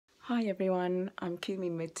Hi everyone, I'm Kumi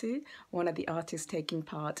Mitu, one of the artists taking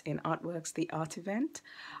part in Artworx, the art event.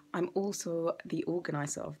 I'm also the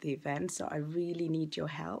organizer of the event, so I really need your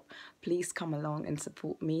help. Please come along and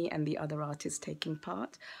support me and the other artists taking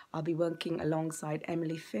part. I'll be working alongside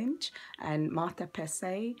Emily Finch and Martha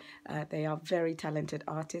Pessay. They are very talented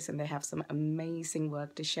artists and they have some amazing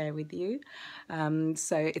work to share with you.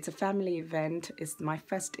 So it's a family event. It's my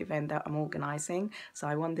first event that I'm organizing, so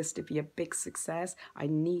I want this to be a big success. I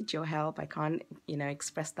need your help. I can't,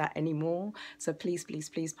 express that anymore. So please, please,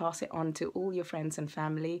 please pass it on to all your friends and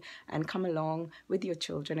family and come along with your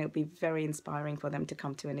children. It'll be very inspiring for them to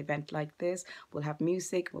come to an event like this. We'll have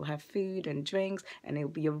music, we'll have food and drinks, and it'll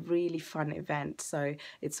be a really fun event. So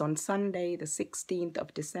it's on Sunday, the 16th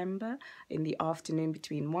of December in the afternoon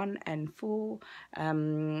between 1 and 4.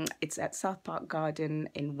 It's at Southpark Garden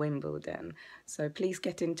in Wimbledon. So please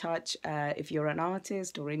get in touch if you're an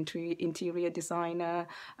artist or interior designer.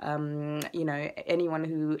 Anyone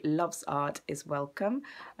who loves art is welcome.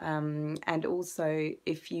 And also,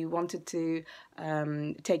 if you wanted to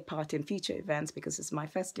take part in future events, because it's my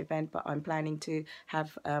first event, but I'm planning to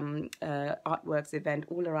have Artworx event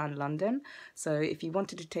all around London. So if you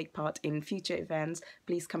wanted to take part in future events,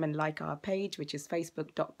 please come and like our page, which is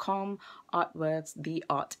facebook.com Artworx the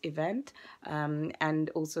art event, and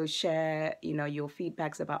also share your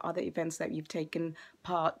feedbacks about other events that you've taken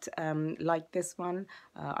part, like this one.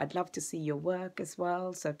 I'd love to see your work as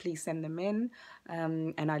well, so please send them in,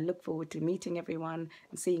 and I look forward to meeting everyone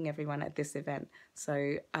and seeing everyone at this event.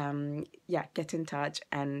 So yeah, get in touch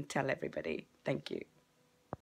and tell everybody. Thank you.